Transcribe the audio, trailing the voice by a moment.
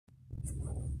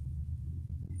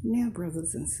Now,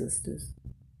 brothers and sisters,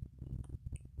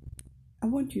 I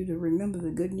want you to remember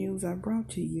the good news I brought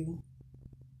to you.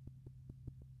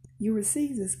 You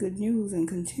received this good news and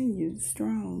continued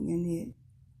strong in it.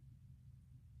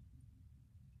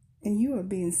 And you are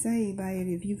being saved by it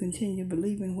if you continue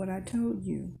believing what I told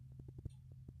you.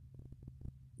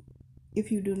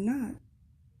 If you do not,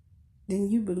 then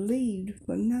you believed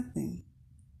for nothing.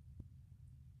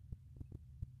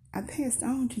 I passed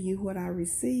on to you what I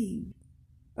received,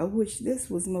 of which this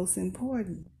was most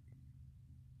important,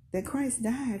 that Christ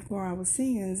died for our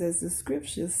sins, as the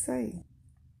scriptures say,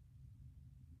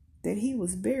 that he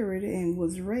was buried and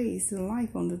was raised to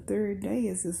life on the third day,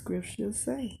 as the scriptures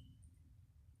say,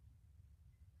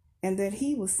 and that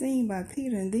he was seen by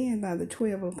Peter and then by the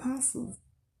 12 apostles.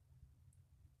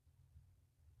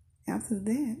 After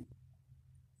that,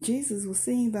 Jesus was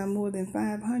seen by more than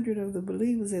 500 of the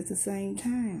believers at the same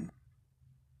time.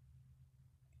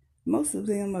 Most of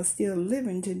them are still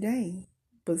living today,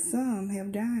 but some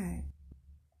have died.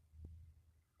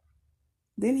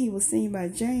 Then he was seen by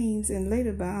James and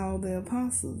later by all the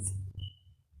apostles.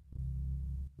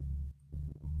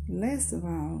 Last of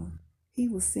all, he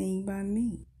was seen by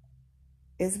me,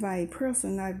 as by a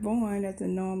person not born at the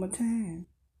normal time.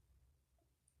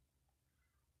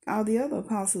 All the other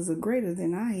apostles are greater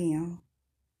than I am.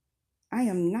 I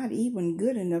am not even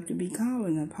good enough to be called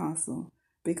an apostle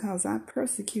because I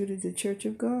persecuted the church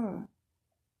of God.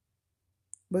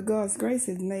 But God's grace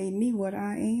has made me what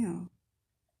I am,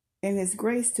 and his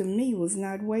grace to me was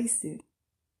not wasted.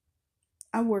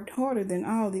 I worked harder than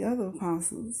all the other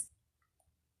apostles,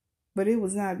 but it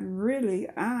was not really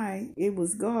I, it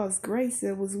was God's grace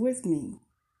that was with me.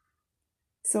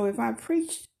 So if I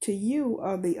preached to you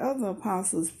or the other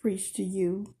apostles preached to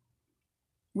you,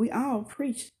 we all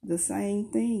preach the same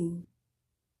thing.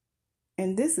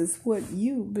 And this is what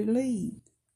you believe.